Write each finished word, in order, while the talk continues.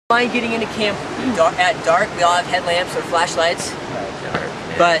Mind getting into camp at dark. We all have headlamps or flashlights.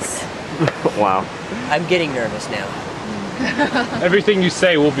 But wow. I'm getting nervous now. Everything you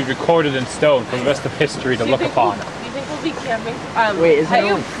say will be recorded in stone for the rest of history to look upon. Do you think we'll be camping? Wait, is that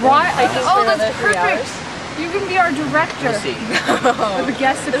Oh, that's perfect. You can be our director. We'll see. For the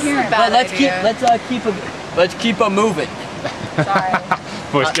guest appearance. Let's keep them moving. Sorry.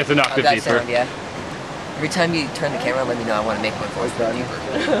 Push gets a knock that deeper. sound, yeah. Every time you turn the camera, let me know. I want to make my voice deeper.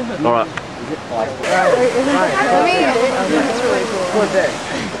 All right. It's really cool.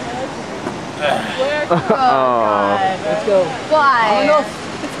 Oh, God. Let's go. Why? I don't know.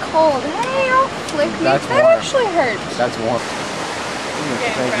 It's cold. Hey, don't flick me. That's That warm. actually hurts. That's warm.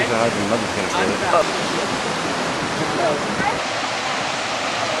 Thank you so much. Your mother's gonna say it.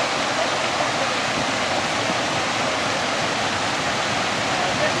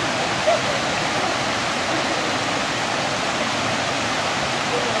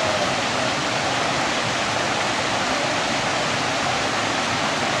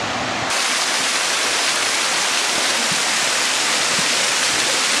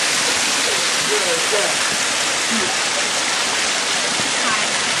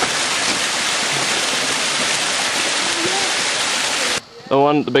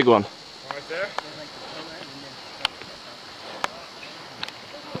 The big one. Right there.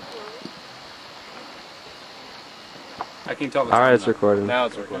 I can tell. All right, it's recording. Now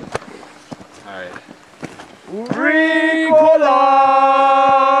it's recording. All right.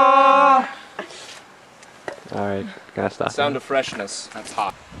 All right, gotta stop. Sound of freshness. That's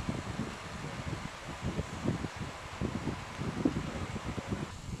hot.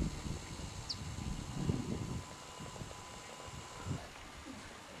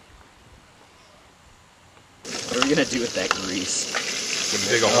 What are we gonna do with that grease?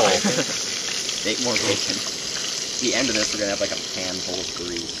 Dig a hole. Make more bacon. At the end of this, we're gonna have like a pan full of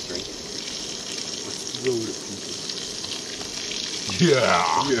grease. Drink.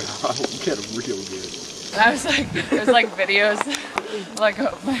 Yeah. Get real good. I was like, there's like videos, like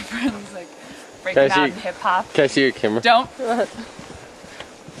of my friends like breaking out in hip hop. Can I see your camera? Don't do it.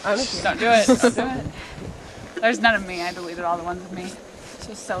 Don't do it. There's none of me. I deleted all the ones of me. It's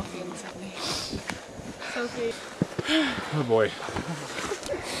just Sophie and Sydney. Sophie. Oh boy.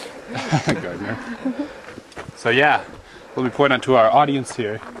 Gardner. So yeah, let me point out to our audience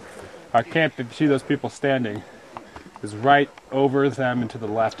here. Our camp, if you see those people standing, is right over them and to the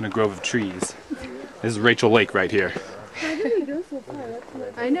left in a grove of trees. This is Rachel Lake right here. How did we go so far?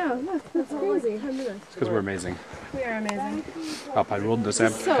 I know, look, that's crazy. It's because we're amazing. We are amazing. Alpine Wilderness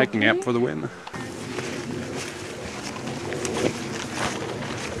Amp, hiking amp for the win.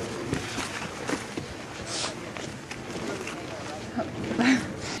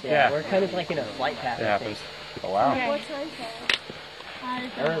 Yeah, we're kind of like in a flight path. It happens. Oh wow. Okay. What time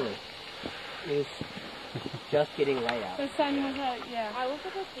is it? Early. It's just getting light out. The sun was out, yeah. I woke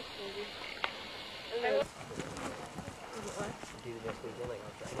up at 6:30. Do this weekend like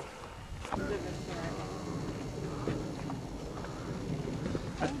on Friday.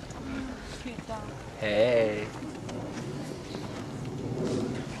 Hey.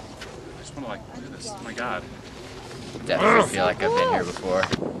 I just want to like do this. Oh my god. Definitely feel like I've been here before.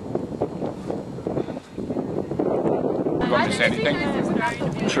 You want me to say anything?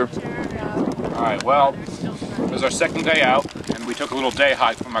 Sure. Alright, well, it was our second day out, and we took a little day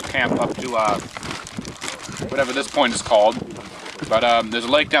hike from our camp up to whatever this point is called. But there's a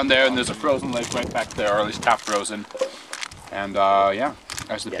lake down there, and there's a frozen lake right back there, or at least half frozen. And yeah,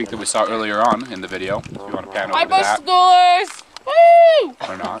 that's the peak that we saw earlier on in the video. If you want to pan over to that. Schoolers! Woo!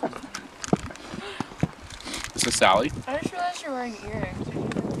 Or not. This is Sally. I just realized you're wearing earrings.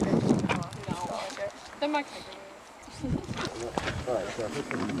 No. Then my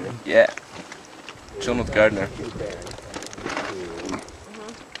Yeah. Chilling with Gardner.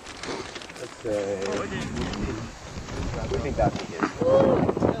 We think that's good.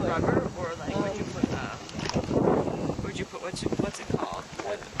 Rubber, or like would you put what's it called?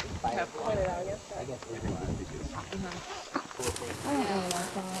 I don't know about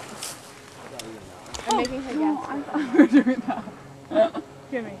that. I'm making her guess. I thought we were doing that.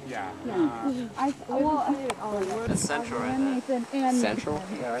 Give me. Yeah. That's central right there. Nathan and Central?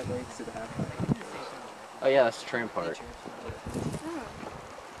 Yeah, right there. You can see the half. Oh yeah, that's the tram park.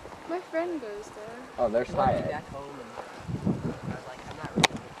 my friend goes there. Oh, there's Hyatt. Back home and I was like, I'm not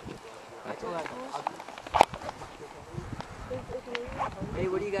really. Hey,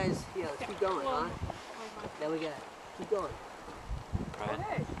 what do you guys? Yeah, let's keep going, huh? Now we gotta keep going. Right.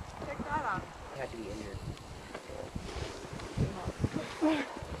 Hey, check that out. You have to be in here.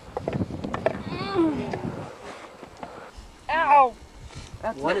 Ow!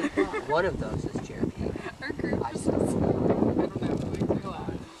 One of those is Jeremy. Our group is just, I don't know, like, go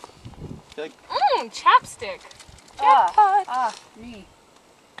out. Chapstick. Jackpot. Me.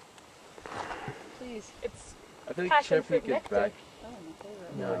 Please. It's I think passion fruit gets nectar. back.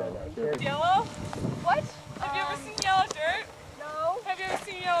 No. Yellow? What? Have you ever seen yellow dirt? No. Have you ever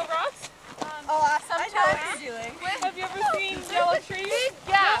seen yellow rocks? Sometimes. Have you ever seen yellow trees?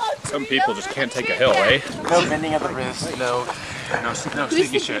 Yeah. Some people just can't take a hill, eh? No bending at the wrist. No. No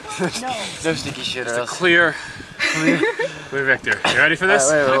sneaky shit. No sticky shit or else. Clear victor. You ready for this?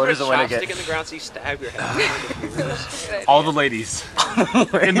 Wait, what does the winner Stick get? in the ground so you stab your head. All the ladies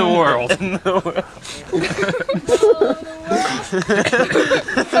in the world.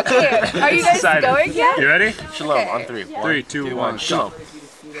 Are you guys Decided. going yet? You ready? Shalom on 3. 3, 2, 1, go.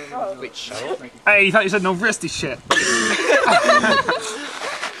 Wait, shuttle? Hey, you thought you said no wristy shit.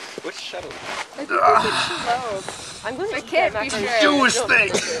 Which shuttle? I'm going to can't be sure. Jewish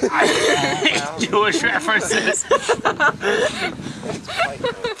thing. I hate Jewish references.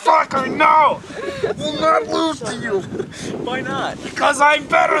 Fucker, no! We'll not lose to you. Why not? Because I'm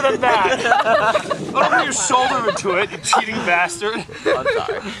better than that. Don't put your shoulder into it, you cheating bastard. I'm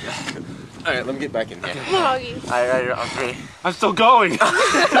sorry. Alright, let me get back in here. Alright, on 3. I'm still going. Alright,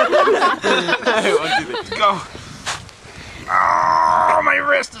 1, 2, 3. Go. Oh, my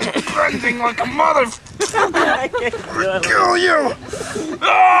wrist is bending like a mother. Kill you.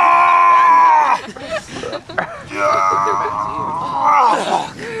 Ah!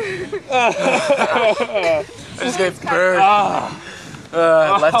 I just get burned.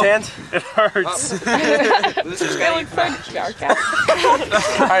 Left hand? It hurts. This is It looks like shark out.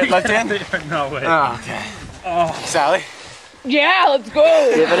 Alright, left hand? No way. Oh, okay. Sally? Yeah, let's go.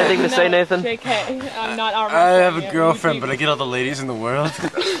 Do you have anything to say, Nathan? JK, I'm not armor. I have a girlfriend, but I get all the ladies in the world.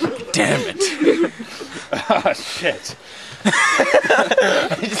 Damn it. Oh, shit.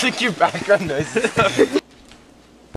 I just like your background noises.